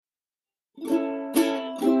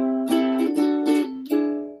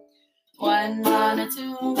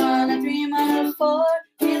2, 1, a 3, a 4.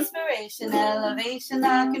 Inspiration, elevation,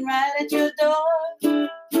 knocking right at your door.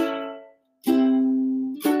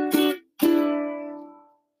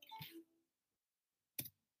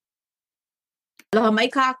 Aloha mai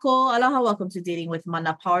kako. Aloha, welcome to Dating with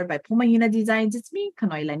Mana, powered by Pumahina Designs. It's me,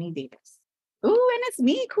 Kanoilani Davis. Ooh, and it's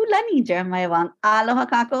me, Kulani Jeremiah Wang. Aloha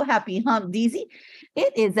kako, happy hump Deezy.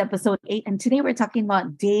 It is episode 8, and today we're talking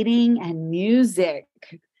about dating and music.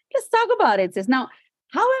 Let's talk about it, sis. Now,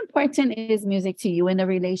 how important is music to you in a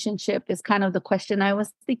relationship is kind of the question I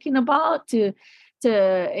was thinking about to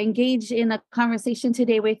engage in a conversation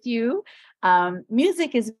today with you.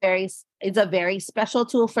 Music is a very special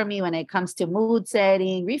tool for me when it comes to mood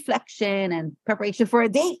setting, reflection, and preparation for a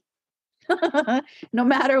date. No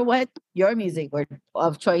matter what your music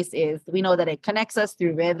of choice is, we know that it connects us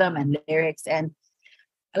through rhythm and lyrics. And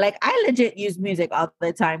like, I legit use music all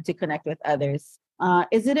the time to connect with others.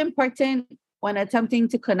 Is it important when attempting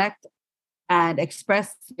to connect and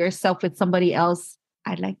express yourself with somebody else?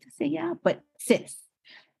 I'd like to say yeah, but sis,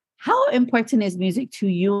 how important is music to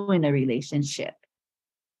you in a relationship?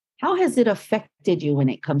 How has it affected you when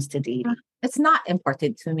it comes to dating? It's not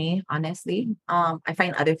important to me, honestly. I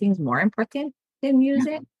find other things more important than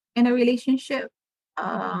music in a relationship.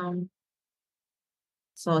 So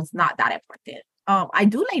it's not that important. I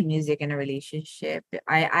do like music in a relationship.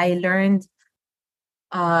 I learned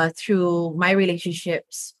through my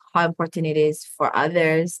relationships how important it is for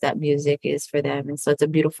others that music is for them. And so it's a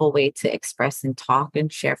beautiful way to express and talk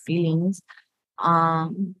and share feelings.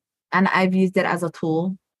 And I've used it as a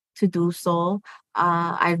tool to do so.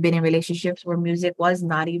 I've been in relationships where music was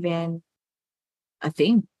not even a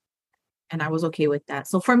thing, and I was okay with that.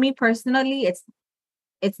 So for me personally,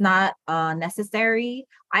 it's not necessary.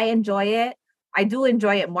 I enjoy it. I do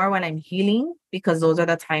enjoy it more when I'm healing, because those are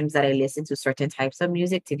the times that I listen to certain types of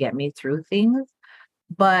music to get me through things.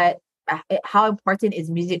 But how important is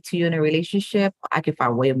music to you in a relationship? I can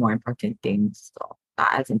find way more important things. So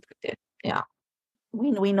not as important. Yeah.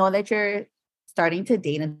 We know that you're starting to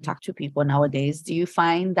date and talk to people nowadays. Do you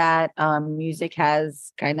find that music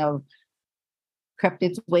has kind of crept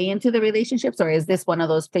its way into the relationships, or is this one of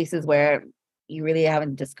those places where you really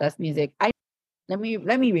haven't discussed music? Let me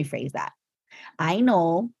rephrase that. I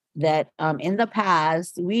know that in the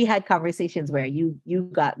past we had conversations where you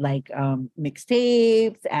got like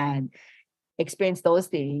mixtapes and experienced those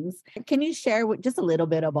things. Can you share just a little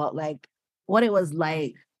bit about like what it was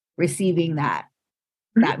like receiving that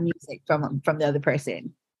music from the other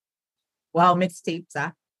person? Wow, mixtapes,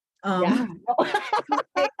 Yeah.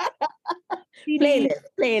 CDs,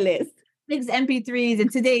 playlist. mix MP3s,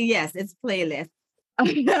 and today, yes, it's playlist.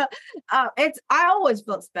 I always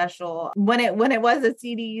felt special when it was the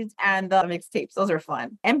CDs and the mixtapes. Those are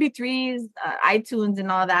fun. MP3s, iTunes,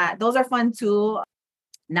 and all that. Those are fun too.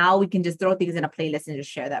 Now we can just throw things in a playlist and just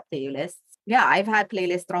share that playlist. Yeah, I've had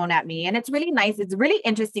playlists thrown at me, and it's really nice. It's really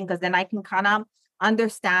interesting because then I can kind of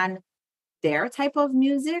understand their type of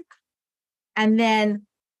music. And then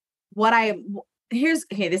this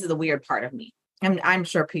is the weird part of me. I'm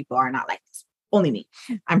sure people are not like this. Only me.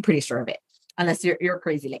 I'm pretty sure of it. Unless you're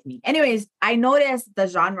crazy like me. Anyways, I noticed the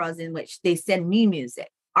genres in which they send me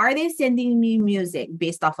music. Are they sending me music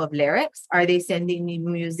based off of lyrics? Are they sending me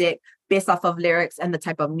music based off of lyrics and the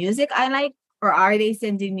type of music I like? Or are they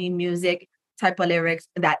sending me music type of lyrics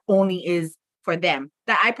that only is for them,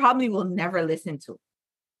 that I probably will never listen to?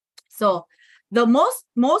 So the most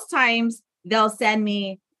times they'll send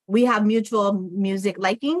me, we have mutual music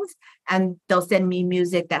likings, and they'll send me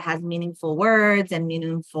music that has meaningful words and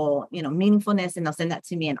meaningfulness, and they'll send that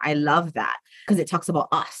to me. And I love that because it talks about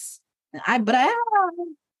us. I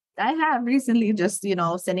have recently just,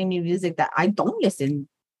 sending me music that I don't listen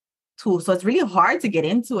to. So it's really hard to get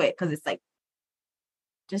into it because it's like,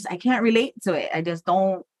 I can't relate to it. I just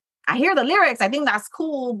don't, I hear the lyrics. I think that's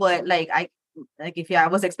cool. But if I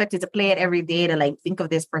was expected to play it every day to like think of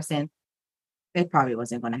this person, it probably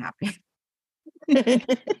wasn't going to happen.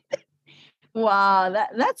 Wow,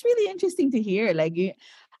 that's really interesting to hear.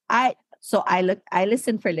 I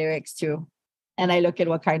listen for lyrics too, and I look at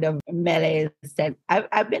what kind of melee is sent.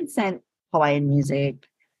 I've been sent Hawaiian music,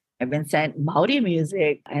 I've been sent Maori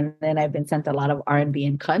music, and then I've been sent a lot of R&B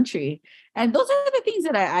and country, and those are the things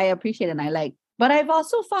that I appreciate and I like. But I've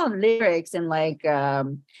also found lyrics and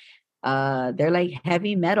they're like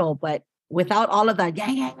heavy metal, but without all of that.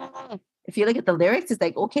 If you look at the lyrics, it's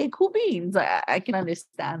like, okay, cool beans. I can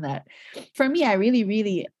understand that. For me, I really,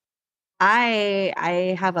 really,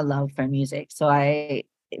 I have a love for music. So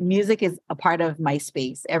music is a part of my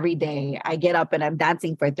space every day. I get up and I'm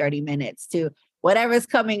dancing for 30 minutes to whatever's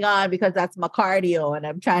coming on because that's my cardio and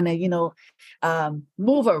I'm trying to,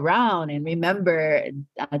 move around and remember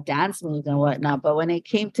dance moves and whatnot. But when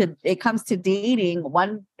it comes to dating,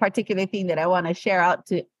 one particular thing that I want to share out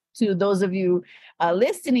to those of you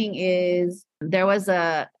listening is there was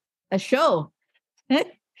a show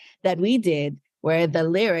that we did where the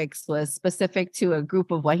lyrics was specific to a group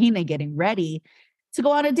of wahine getting ready to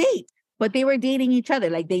go on a date, but they were dating each other.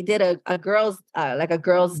 Like they did a girls like a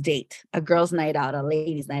girls date, a girls night out, a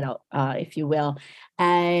ladies night out, if you will.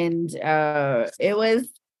 And it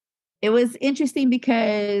was interesting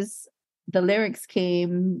because the lyrics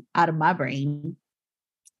came out of my brain.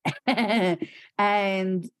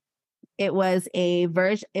 And it was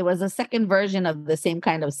a second version of the same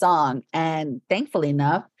kind of song. And thankfully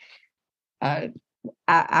enough,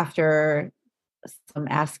 after some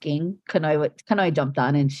asking, Kanoi jumped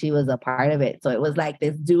on and she was a part of it. So it was like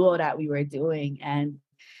this duo that we were doing. And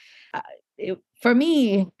for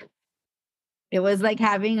me, it was like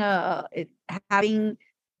having a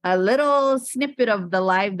little snippet of the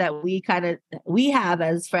life that we have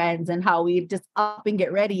as friends, and how we just up and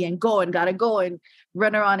get ready and go and gotta go and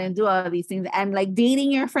run around and do all these things. And like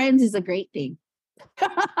dating your friends is a great thing.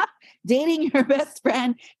 Dating your best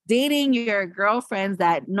friend, dating your girlfriends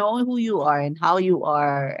that know who you are and how you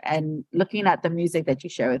are, and looking at the music that you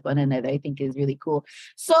share with one another, I think is really cool.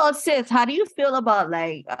 So sis, how do you feel about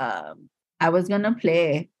like I was gonna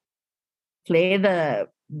play the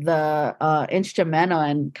instrumental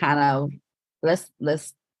and kind of let's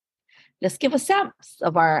give a sample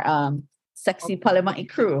of our sexy Palimati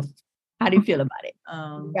crew. How do you feel about it?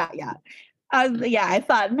 Yeah. I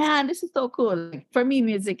thought, man, this is so cool. Like, for me,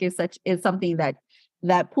 music is something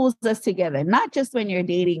that pulls us together, not just when you're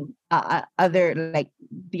dating other, like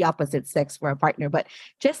the opposite sex for a partner, but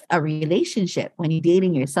just a relationship. When you're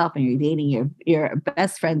dating yourself and you're dating your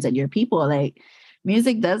best friends and your people, like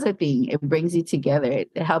music does a thing. It brings you together.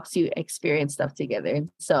 It helps you experience stuff together.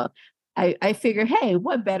 And so I figure, hey,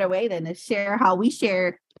 what better way than to share how we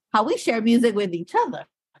share music with each other.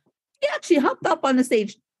 She actually hopped up on the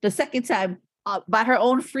stage the second time by her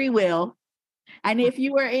own free will. And if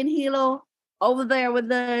you were in Hilo over there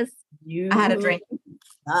with us, I had a drink.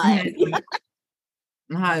 I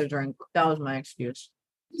had a drink. That was my excuse.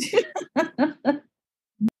 That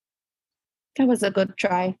was a good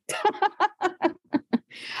try.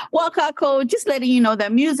 Well, Kako, just letting you know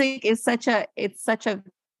that music is such a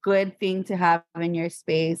good thing to have in your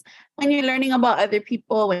space when you're learning about other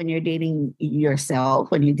people, when you're dating yourself,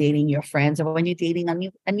 when you're dating your friends, or when you're dating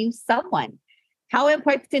a new someone. How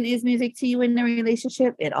important is music to you in a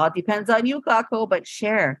relationship? It all depends on you, Kako, but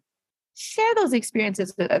share those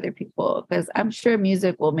experiences with other people, because I'm sure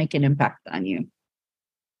music will make an impact on you.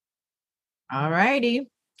 All righty.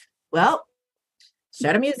 Well,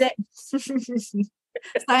 share the music.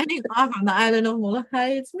 Signing off on the island of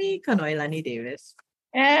Molokai, it's me, Kanoilani Davis.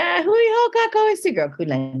 Hui ho, Kako, it's your girl,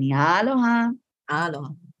 Kulani. Aloha. Aloha.